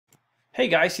Hey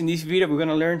guys, in this video we're going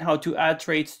to learn how to add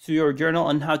trades to your journal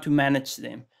and how to manage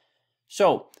them.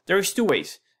 So there's two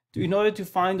ways. In order to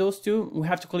find those two, we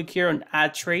have to click here on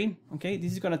add trade. Okay,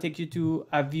 this is going to take you to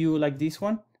a view like this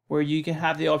one where you can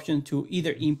have the option to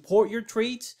either import your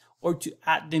trades or to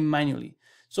add them manually.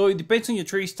 So it depends on your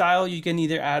trade style. You can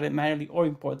either add it manually or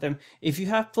import them. If you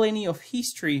have plenty of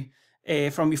history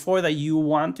from before that you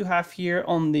want to have here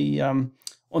on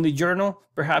the journal,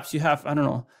 perhaps you have, I don't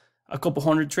know, a couple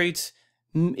hundred trades.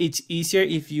 It's easier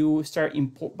if you start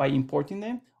by importing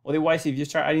them. Otherwise, if you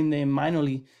start adding them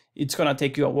manually, it's gonna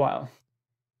take you a while.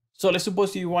 So let's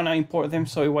suppose you wanna import them.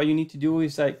 So what you need to do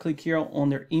is click here on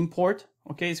their import.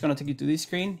 Okay, it's gonna take you to this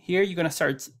screen. Here, you're gonna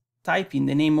start typing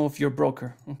the name of your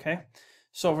broker. Okay,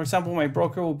 so for example, my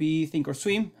broker will be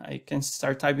Thinkorswim. I can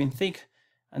start typing Think,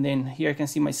 and then here I can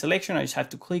see my selection. I just have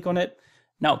to click on it.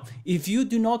 Now, if you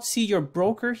do not see your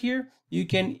broker here, you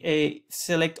can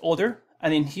select Other.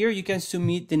 And then here you can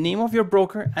submit the name of your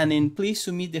broker, and then please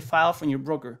submit the file from your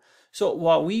broker. So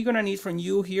what we're gonna need from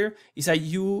you here is that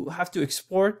you have to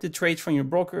export the trades from your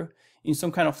broker in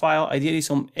some kind of file, ideally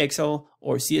some Excel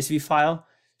or CSV file.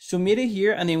 Submit it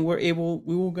here, and then we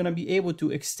were gonna be able to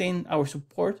extend our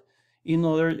support in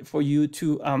order for you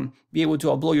to be able to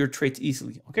upload your trades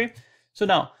easily. Okay. So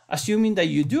now, assuming that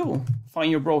you do find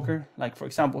your broker, like for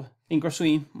example,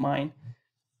 Thinkorswim, mine,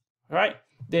 all right?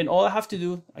 Then all I have to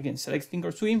do, again, select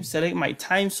Thinkorswim, select my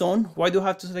time zone. Why do I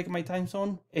have to select my time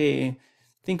zone?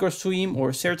 Thinkorswim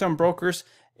or certain brokers,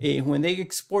 when they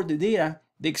export the data,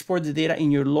 they export the data in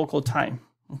your local time,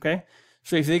 okay?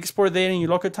 So if they export data in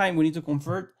your local time, we need to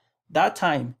convert that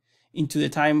time into the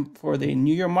time for the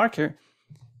New York market.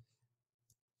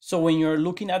 So when you're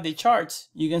looking at the charts,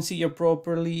 you can see your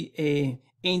properly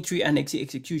entry and exit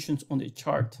executions on the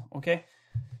chart, okay?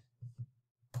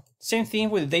 Same thing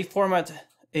with the date format.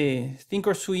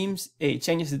 Thinkorswim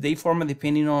changes the date format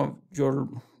depending on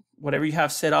whatever you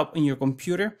have set up in your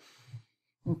computer.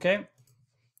 Okay,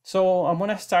 so I'm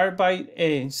gonna start by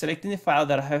selecting the file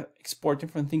that I have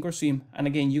exported from Thinkorswim, and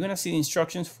again, you're gonna see the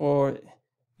instructions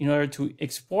in order to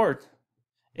export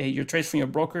your trades from your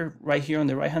broker right here on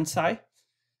the right hand side.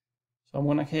 So I'm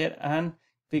gonna head and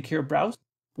click here Browse.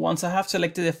 Once I have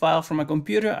selected the file from my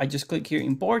computer, I just click here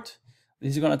Import.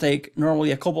 This is gonna take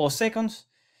normally a couple of seconds.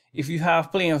 If you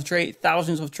have plenty of trades,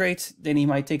 thousands of trades, then it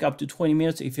might take up to 20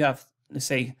 minutes if you have, let's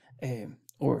say,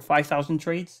 over 5,000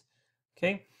 trades,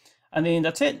 okay? And then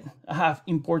that's it. I have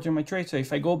imported my trades. So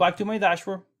if I go back to my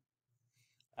dashboard,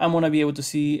 I'm gonna be able to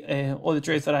see all the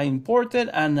trades that I imported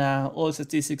and all the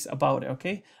statistics about it,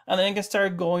 okay? And then I can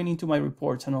start going into my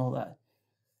reports and all that.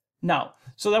 Now,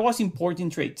 so that was importing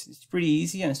trades. It's pretty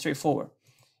easy and straightforward.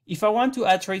 If I want to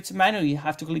add trades manually, I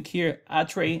have to click here, add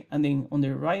trade, and then on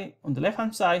the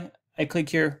left-hand side, I click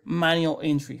here, manual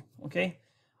entry, okay?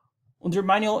 Under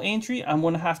manual entry, I'm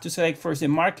gonna have to select first the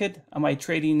market. Am I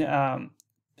trading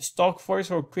stock first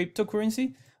or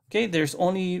cryptocurrency? Okay, there's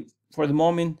only, for the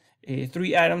moment,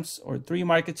 3 items or 3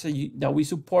 markets that we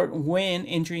support when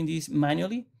entering these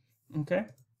manually, okay?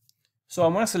 So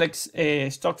I'm gonna select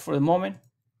stock for the moment.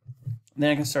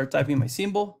 Then I can start typing my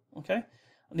symbol, okay?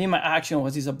 Then my action,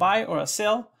 was this a buy or a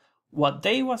sell? What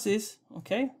day was this?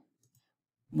 Okay.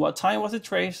 What time was the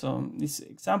trade? So in this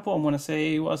example, I'm gonna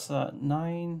say it was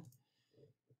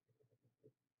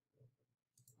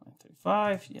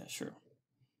 9:35. Yeah, sure.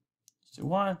 Let's do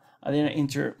 1. And then I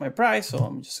enter my price. So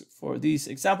I'm just, for this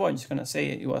example, I'm just gonna say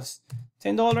it was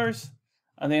 $10.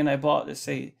 And then I bought, let's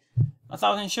say,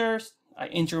 1,000 shares. I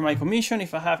enter my commission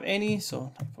if I have any.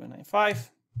 So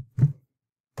 9.95.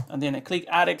 And then I click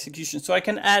add execution. So I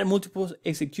can add multiple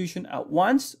execution at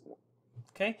once.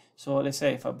 Okay, so let's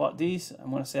say if I bought these, I'm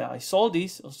gonna say I sold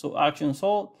these, also action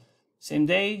sold, same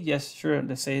day, yes, sure,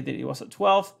 let's say that it was at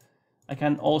 12. I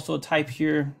can also type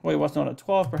here, well, it was not at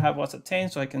 12, perhaps it was at 10,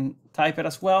 so I can type it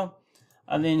as well.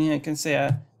 And then I can say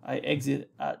I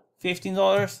exit at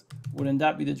 $15. Wouldn't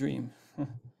that be the dream?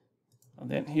 And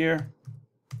then here,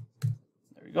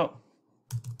 there we go,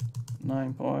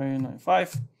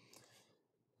 9.95.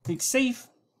 Click save,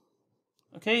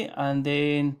 okay, and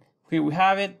then here we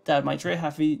have it that my trade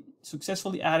have been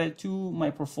successfully added to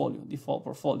my portfolio, default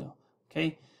portfolio,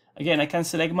 okay. Again, I can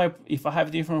select if I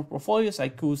have different portfolios, I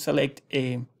could select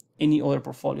any other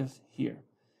portfolios here.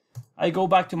 I go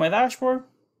back to my dashboard,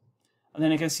 and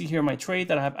then I can see here my trade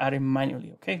that I have added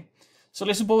manually, okay. So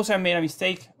let's suppose I made a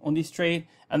mistake on this trade,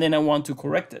 and then I want to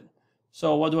correct it.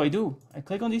 So what do? I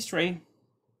click on this trade,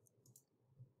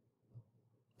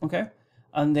 okay.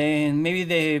 And then maybe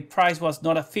the price was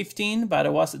not at 15, but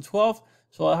it was at 12.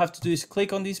 So all I have to do is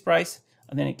click on this price,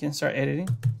 and then I can start editing.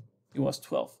 It was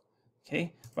 12,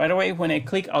 okay? Right away, when I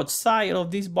click outside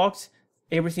of this box,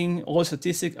 everything, all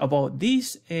statistics about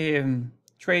this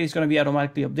trade is going to be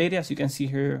automatically updated. As you can see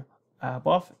here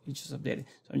above, it just updated.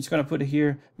 So I'm just going to put it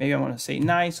here. Maybe I want to say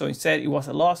 9. So instead it was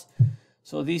a loss.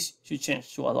 So this should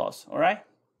change to a loss. All right.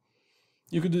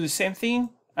 You could do the same thing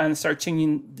and start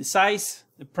changing the size,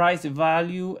 the price, the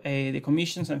value, the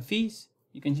commissions and fees.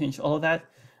 You can change all of that.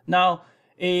 Now,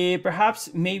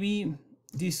 perhaps maybe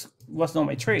this was not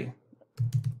my trade.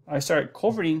 I started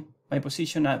covering my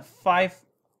position at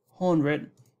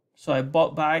 500. So I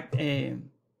bought back,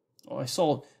 or I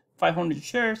sold 500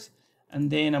 shares. And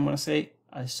then I'm going to say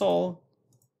I sold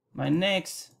my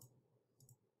next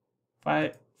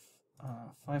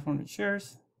 500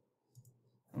 shares.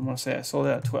 I'm going to say I sold it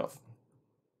at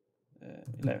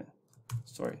 11.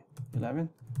 Sorry, 11.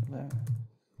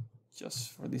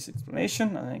 Just for this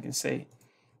explanation. And I can say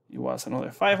it was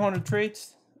another 500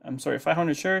 trades. I'm sorry,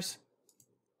 500 shares.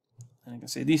 And I can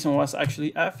say this one was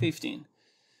actually at 15.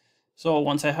 So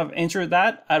once I have entered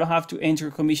that, I don't have to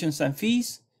enter commissions and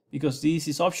fees because this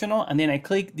is optional. And then I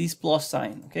click this plus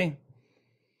sign, okay?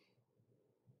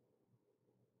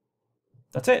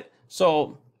 That's it.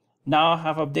 So now I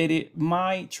have updated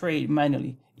my trade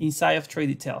manually inside of trade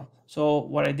detail. So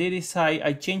what I did is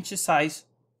I changed the size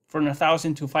from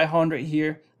 1,000 to 500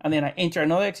 here. And then I enter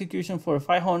another execution for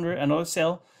 500, another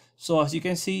sell. So as you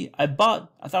can see, I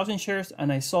bought 1,000 shares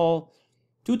and I sold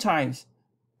 2 times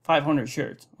 500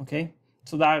 shares, okay?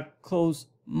 So that closed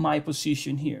my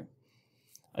position here.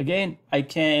 Again, I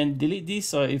can delete this.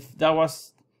 So if that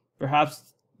was,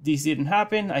 perhaps this didn't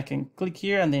happen, I can click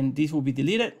here and then this will be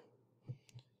deleted.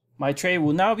 My trade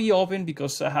will now be open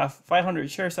because I have 500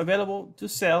 shares available to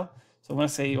sell. So I'm gonna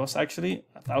say it was actually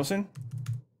 1,000.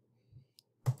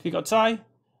 Click outside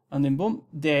and then boom,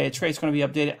 the trade is gonna be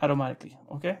updated automatically,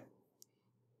 okay?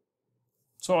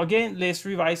 So again, let's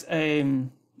revise,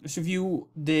 let's review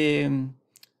the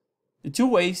 2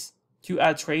 ways to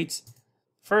add trades.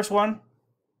 First one,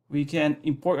 we can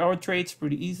import our trades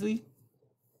pretty easily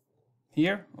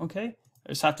here, okay? I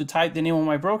just have to type the name of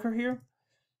my broker here.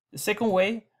 The second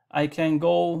way, I can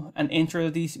go and enter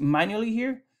these manually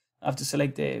here. I have to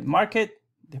select the market,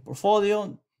 the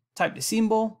portfolio, type the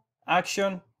symbol,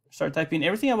 action, start typing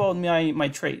everything about my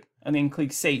trade, and then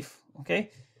click save,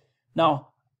 okay? Now,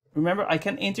 remember, I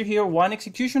can enter here 1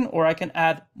 execution or I can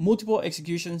add multiple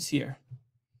executions here.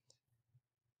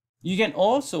 You can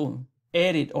also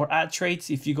edit or add trades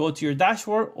if you go to your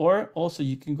dashboard, or also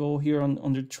you can go here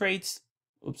under trades.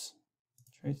 Oops,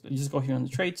 trades. Just go here on the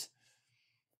trades.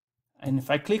 And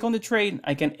if I click on the trade,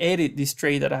 I can edit this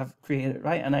trade that I have created,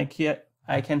 right? And I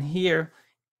can here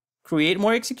create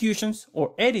more executions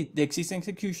or edit the existing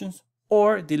executions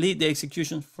or delete the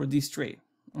executions for this trade,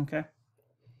 okay?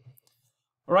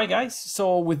 All right, guys,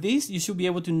 so with this, you should be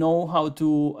able to know how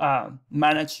to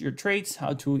manage your trades,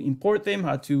 how to import them,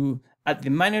 how to add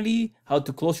them manually, how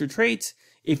to close your trades.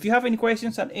 If you have any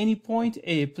questions at any point,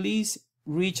 please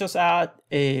reach us out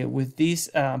with this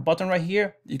button right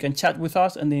here. You can chat with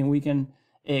us and then we can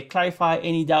clarify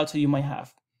any doubts that you might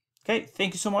have. Okay,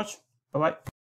 thank you so much. Bye-bye.